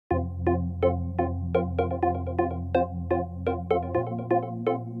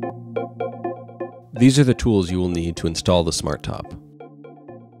These are the tools you will need to install the Smartop.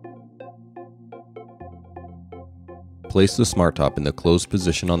 Place the Smartop in the closed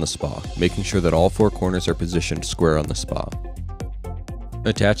position on the spa, making sure that all four corners are positioned square on the spa.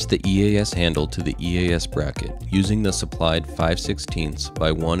 Attach the EAS handle to the EAS bracket using the supplied 5/16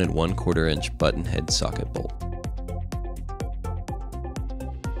 by 1 1/4 inch button head socket bolt.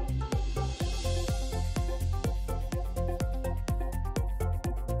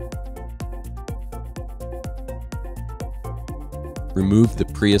 Remove the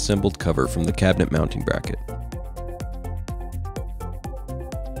pre-assembled cover from the cabinet mounting bracket.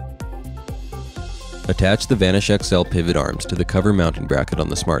 Attach the Vanish XL pivot arms to the cover mounting bracket on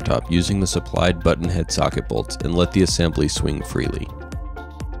the Smartop using the supplied button head socket bolts and let the assembly swing freely.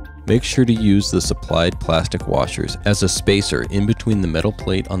 Make sure to use the supplied plastic washers as a spacer in between the metal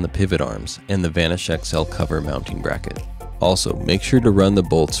plate on the pivot arms and the Vanish XL cover mounting bracket. Also, make sure to run the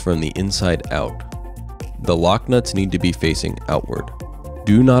bolts from the inside out. The lock nuts need to be facing outward.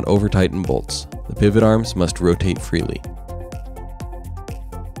 Do not over-tighten bolts. The pivot arms must rotate freely.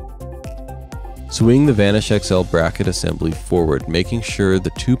 Swing the Vanish XL bracket assembly forward, making sure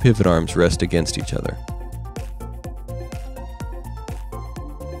the two pivot arms rest against each other.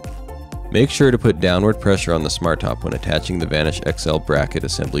 Make sure to put downward pressure on the Smartop when attaching the Vanish XL bracket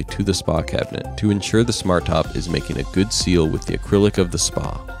assembly to the spa cabinet to ensure the Smartop is making a good seal with the acrylic of the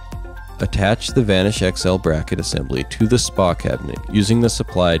spa. Attach the Vanish XL bracket assembly to the spa cabinet using the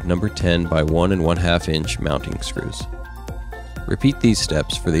supplied number 10 by 1 1/2 inch mounting screws. Repeat these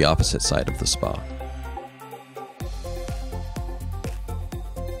steps for the opposite side of the spa.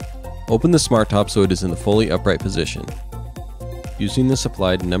 Open the Smartop so it is in the fully upright position. Using the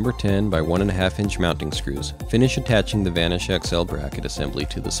supplied number 10 by 1 1/2 inch mounting screws, finish attaching the Vanish XL bracket assembly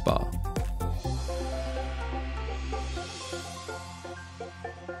to the spa.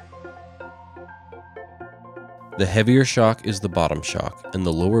 The heavier shock is the bottom shock, and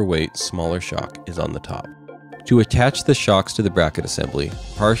the lower weight, smaller shock is on the top. To attach the shocks to the bracket assembly,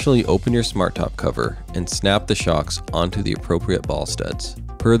 partially open your Smartop cover and snap the shocks onto the appropriate ball studs,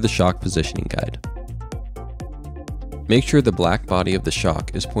 per the shock positioning guide. Make sure the black body of the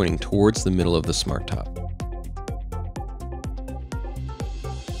shock is pointing towards the middle of the Smartop.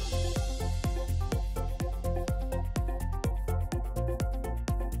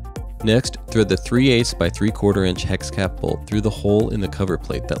 Next, thread the 3/8 by 3/4 inch hex cap bolt through the hole in the cover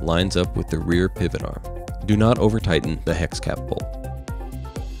plate that lines up with the rear pivot arm. Do not over-tighten the hex cap bolt.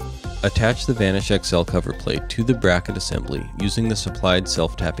 Attach the Vanish XL cover plate to the bracket assembly using the supplied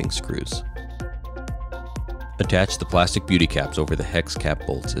self-tapping screws. Attach the plastic beauty caps over the hex cap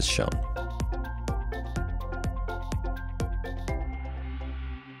bolts as shown.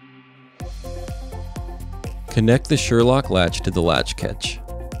 Connect the Sherlock latch to the latch catch.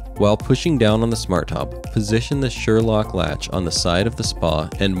 While pushing down on the Smartop, position the Sherlock latch on the side of the spa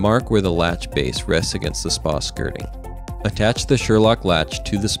and mark where the latch base rests against the spa skirting. Attach the Sherlock latch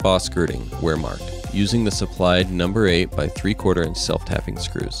to the spa skirting where marked, using the supplied number 8 by 3/4 inch self-tapping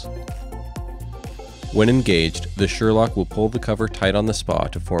screws. When engaged, the Sherlock will pull the cover tight on the spa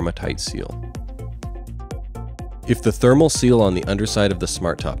to form a tight seal. If the thermal seal on the underside of the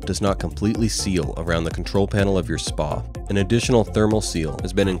Smartop does not completely seal around the control panel of your spa, an additional thermal seal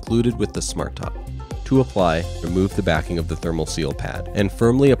has been included with the Smartop. To apply, remove the backing of the thermal seal pad and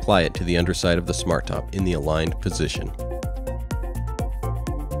firmly apply it to the underside of the Smartop in the aligned position.